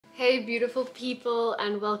Hey beautiful people,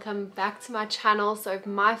 and welcome back to my channel. So if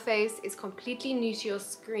my face is completely new to your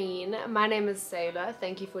screen, my name is Sayla.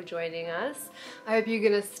 Thank you for joining us. I hope you're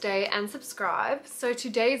gonna stay and subscribe. So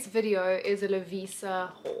today's video is a Lovisa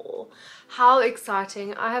haul. How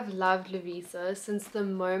exciting. I have loved Lovisa since the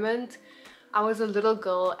moment I was a little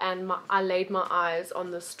girl and I laid my eyes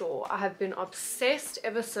on the store. I have been obsessed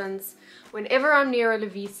ever since. Whenever I'm near a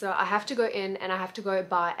Lovisa, I have to go in and I have to go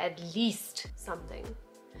buy at least something.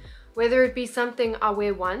 Whether it be something I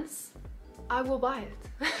wear once, I will buy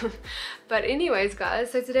it. But anyways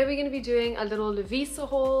guys, so today we're going to be doing a little Lovisa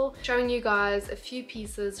haul, showing you guys a few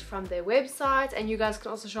pieces from their website, and you guys can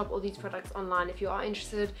also shop all these products online if you are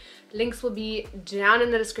interested. Links will be down in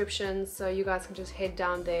the description, so you guys can just head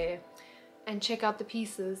down there and check out the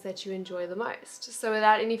pieces that you enjoy the most. So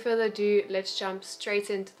without any further ado, let's jump straight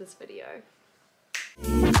into this video.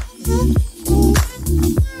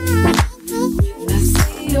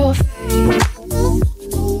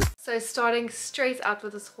 So starting straight out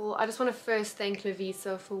with this haul, I just want to first thank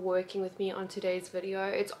Lovisa for working with me on today's video.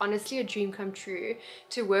 It's honestly a dream come true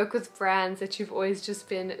to work with brands that you've always just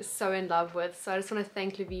been so in love with. So I just want to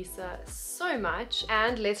thank Lovisa so much,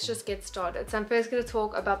 and let's just get started. So I'm first going to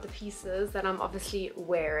talk about the pieces that I'm obviously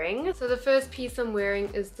wearing. So the first piece I'm wearing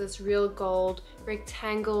is this real gold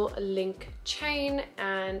rectangle link chain,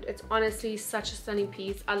 and it's honestly such a stunning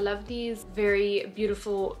piece. I love these very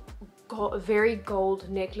beautiful very gold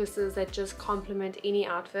necklaces that just complement any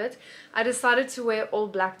outfit. I decided to wear all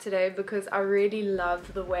black today because I really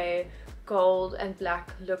love the way gold and black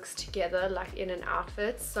looks together, like in an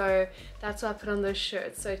outfit. So that's why I put on this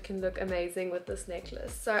shirt, so it can look amazing with this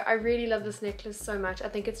necklace. So I really love this necklace so much. I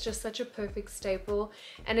think it's just such a perfect staple,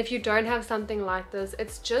 and if you don't have something like this,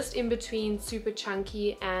 it's just in between super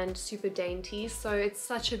chunky and super dainty. So it's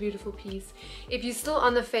such a beautiful piece. If you're still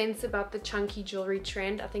on the fence about the chunky jewelry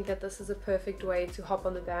trend, I think that this is a perfect way to hop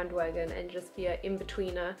on the bandwagon and just be an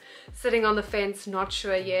in-betweener sitting on the fence, not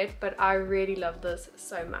sure yet. But I really love this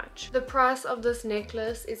so much. The price of this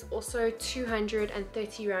necklace is also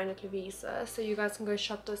 230 Rand at Lovisa, so you guys can go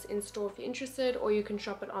shop this in store if you're interested, or you can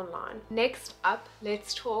shop it online. Next up,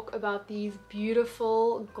 let's talk about these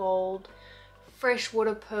beautiful gold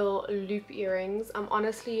freshwater pearl loop earrings. I'm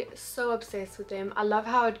honestly so obsessed with them. I love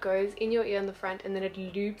how it goes in your ear in the front and then it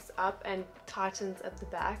loops up and tightens at the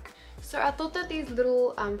back. So I thought that these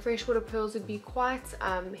little freshwater pearls would be quite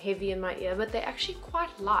heavy in my ear, but they're actually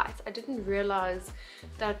quite light. I didn't realize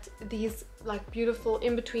that these like beautiful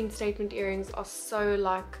in-between statement earrings are so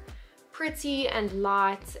like pretty and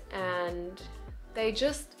light, and they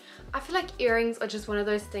just, I feel like earrings are just one of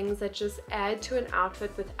those things that just add to an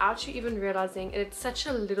outfit without you even realizing. It's such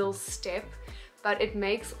a little step, but it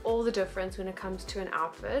makes all the difference when it comes to an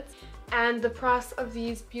outfit. And the price of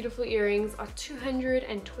these beautiful earrings are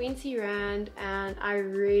 220 Rand, and I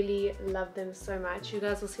really love them so much. You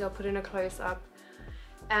guys will see, I'll put in a close-up.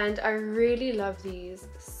 And I really love these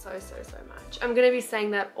so much. I'm going to be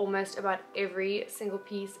saying that almost about every single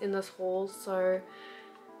piece in this haul, so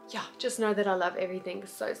yeah, just know that I love everything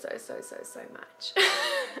so much.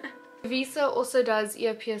 Lovisa also does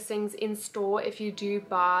ear piercings in store if you do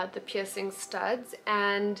buy the piercing studs,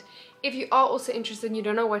 and if you are also interested and you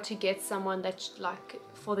don't know what to get someone that's like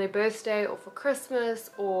for their birthday or for Christmas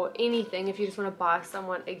or anything, if you just want to buy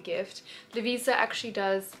someone a gift, Lovisa actually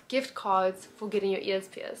does gift cards for getting your ears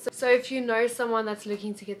pierced. So if you know someone that's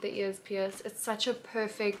looking to get their ears pierced, it's such a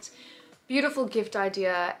perfect beautiful gift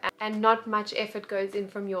idea, and not much effort goes in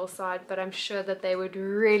from your side, but I'm sure that they would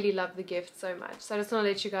really love the gift so much. So I just want to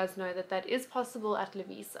let you guys know that that is possible at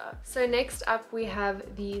Lovisa. So next up we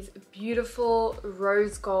have these beautiful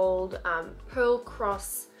rose gold pearl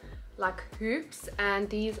cross like hoops, and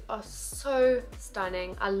these are so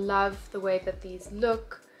stunning. I love the way that these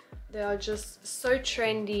look. They are just so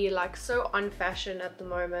trendy, like so on fashion at the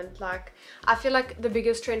moment. Like I feel like the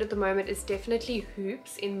biggest trend at the moment is definitely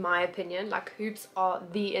hoops, in my opinion. Like hoops are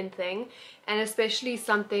the in thing, and especially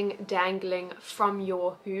something dangling from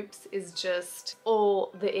your hoops is just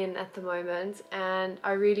all the in at the moment, and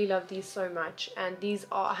I really love these so much. And these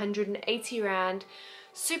are 180 Rand.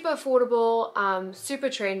 Super affordable, super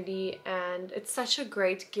trendy, and it's such a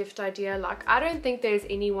great gift idea. Like I don't think there's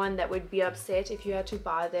anyone that would be upset if you had to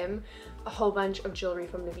buy them a whole bunch of jewelry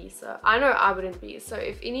from Lovisa. I know I wouldn't be. So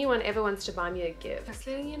if anyone ever wants to buy me a gift, just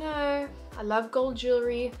letting you know, I love gold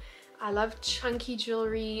jewelry. I love chunky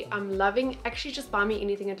jewelry. I'm loving, actually just buy me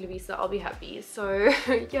anything at Lovisa, I'll be happy. So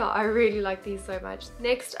yeah, I really like these so much.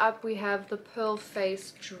 Next up we have the pearl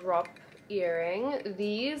face drop earring.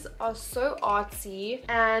 These are so artsy,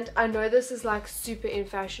 and I know this is like super in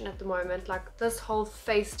fashion at the moment. Like this whole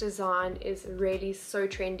face design is really so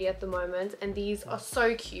trendy at the moment, and these are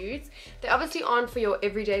so cute. They obviously aren't for your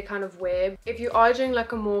everyday kind of wear. If you are doing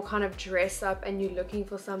like a more kind of dress up and you're looking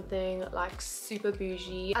for something like super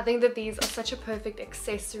bougie, I think that these are such a perfect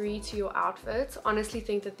accessory to your outfit. Honestly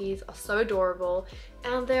think that these are so adorable,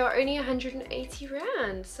 and they are only 180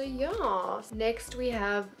 rand, so yeah. Next we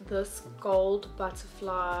have this gold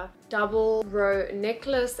butterfly double row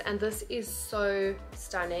necklace, and this is so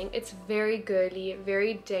stunning. It's very girly,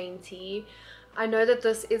 very dainty. I know that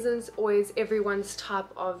this isn't always everyone's type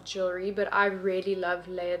of jewelry, but I really love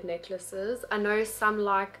layered necklaces. I know some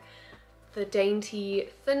like the dainty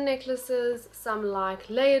thin necklaces, some like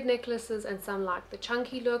layered necklaces, and some like the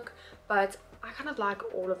chunky look, but I kind of like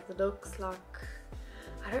all of the looks. Like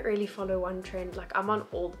I don't really follow one trend, like I'm on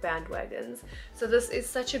all the bandwagons. So this is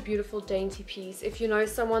such a beautiful dainty piece. If you know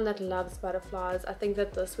someone that loves butterflies, I think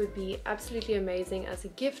that this would be absolutely amazing as a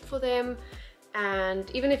gift for them. And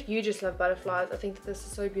even if you just love butterflies, I think that this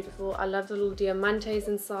is so beautiful. I love the little diamantes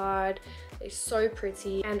inside. They're so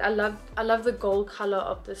pretty, and I love the gold color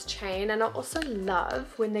of this chain. And I also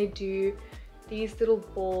love when they do these little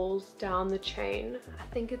balls down the chain. I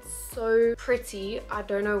think it's so pretty. I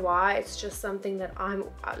don't know why, it's just something that I'm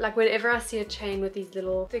like, whenever I see a chain with these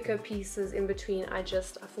little thicker pieces in between, I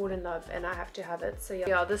fall in love and I have to have it. So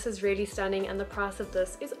yeah, this is really stunning, and the price of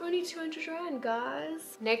this is only 200 rand,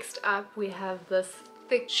 guys. Next up we have this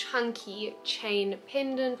thick chunky chain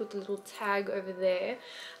pendant with a little tag over there.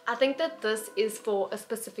 I think that this is for a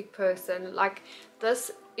specific person. Like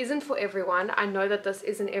this isn't for everyone. I know that this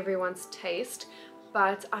isn't everyone's taste,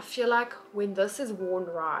 but I feel like when this is worn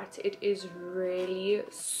right, it is really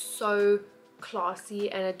so classy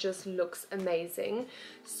and it just looks amazing.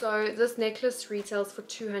 So this necklace retails for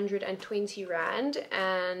 220 rand,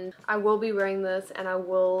 and I will be wearing this and I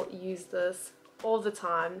will use this all the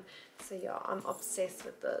time. So yeah, I'm obsessed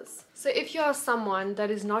with this. So if you are someone that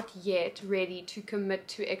is not yet ready to commit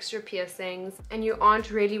to extra piercings, and you aren't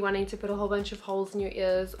really wanting to put a whole bunch of holes in your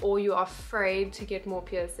ears, or you are afraid to get more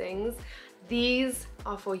piercings, these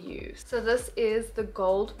are for you. So this is the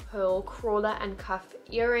gold pearl crawler and cuff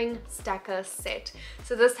earring stacker set.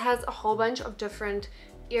 So this has a whole bunch of different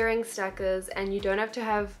earring stackers, and you don't have to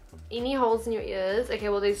have any holes in your ears. Okay,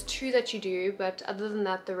 well there's two that you do, but other than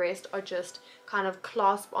that the rest are just kind of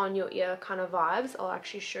clasp on your ear kind of vibes. I'll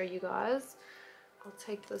actually show you guys. I'll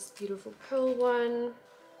take this beautiful pearl one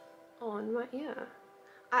on my ear.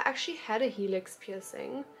 I actually had a helix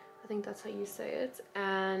piercing, I think that's how you say it,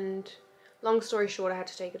 and long story short, I had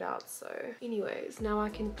to take it out. So anyways, now I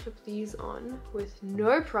can clip these on with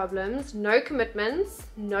no problems, no commitments,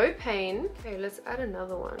 no pain. Okay, let's add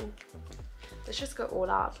another one. Let's just go all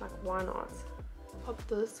out, like why not? Pop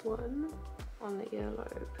this one on the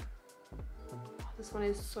earlobe. Oh, this one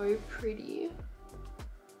is so pretty.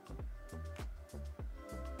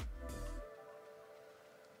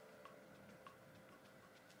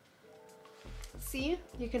 See,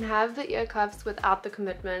 you can have the ear cuffs without the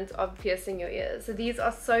commitment of piercing your ears. So these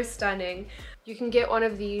are so stunning. You can get one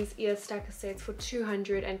of these ear stacker sets for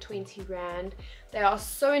 220 rand. They are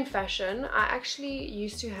so in fashion. I actually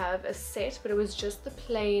used to have a set, but it was just the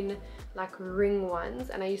plain like ring ones,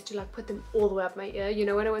 and I used to like put them all the way up my ear. You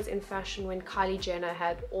know, when it was in fashion, when Kylie Jenner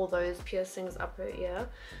had all those piercings up her ear.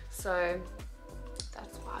 So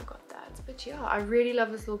that's why I got that. But yeah, I really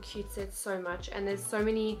love this little cute set so much, and there's so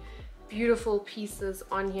many beautiful pieces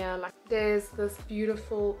on here. Like there's this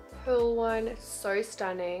beautiful pearl one, it's so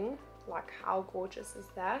stunning. Like how gorgeous is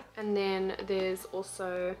that? And then there's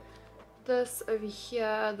also this over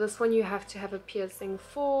here. This one you have to have a piercing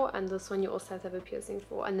for, and this one you also have to have a piercing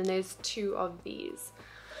for, and then there's two of these.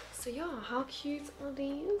 So yeah, how cute are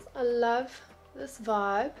these? I love this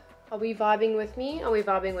vibe. Are we vibing with me? Are we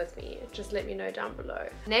vibing with me? Just let me know down below.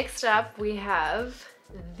 Next up we have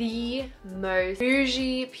the most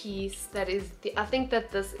bougie piece that is I think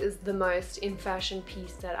that this is the most in fashion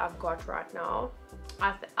piece that I've got right now.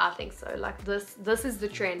 I think so. Like this is the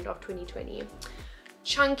trend of 2020.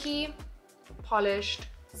 Chunky, polished,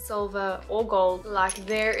 silver or gold. Like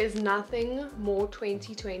there is nothing more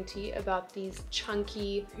 2020 about these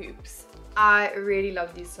chunky hoops. I really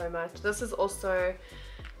love these so much. This is also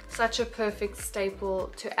such a perfect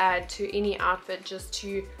staple to add to any outfit, just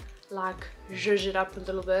to like zhuzh it up a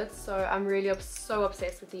little bit. So I'm really so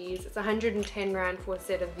obsessed with these. It's 110 rand for a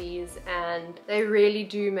set of these, and they really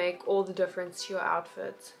do make all the difference to your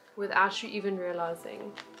outfit without you even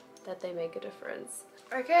realizing that they make a difference.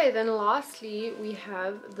 Okay, then lastly we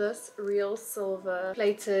have this real silver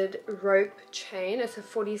plated rope chain. It's a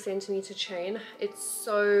 40 centimeter chain. It's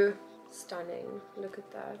so stunning. Look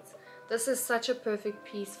at that. This is such a perfect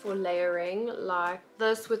piece for layering, like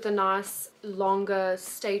this with a nice longer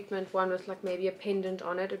statement one with like maybe a pendant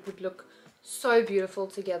on it. It would look so beautiful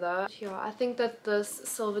together. Yeah, I think that this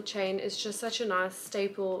silver chain is just such a nice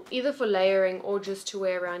staple either for layering or just to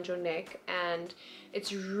wear around your neck, and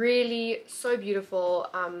it's really so beautiful.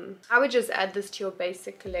 I would just add this to your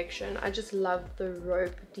basic collection. I just love the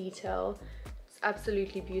rope detail. It's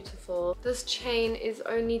absolutely beautiful. This chain is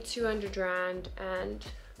only 200 Rand, and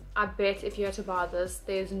I bet if you had to buy this,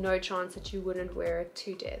 there's no chance that you wouldn't wear it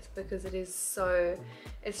to death, because it is so,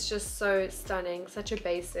 it's just so stunning, such a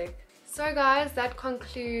basic. So guys, that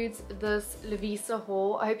concludes this Lovisa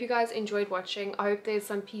haul. I hope you guys enjoyed watching. I hope there's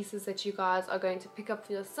some pieces that you guys are going to pick up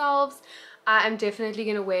for yourselves. I am definitely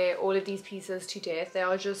going to wear all of these pieces to death. They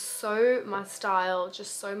are just so my style,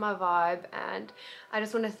 just so my vibe, and I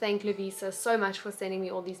just want to thank Lovisa so much for sending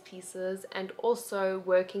me all these pieces and also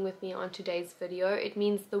working with me on today's video. It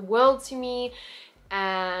means the world to me,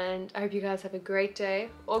 and I hope you guys have a great day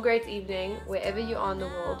or great evening wherever you are in the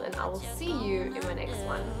world, and I will see you in my next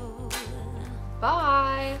one.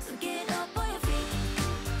 Bye!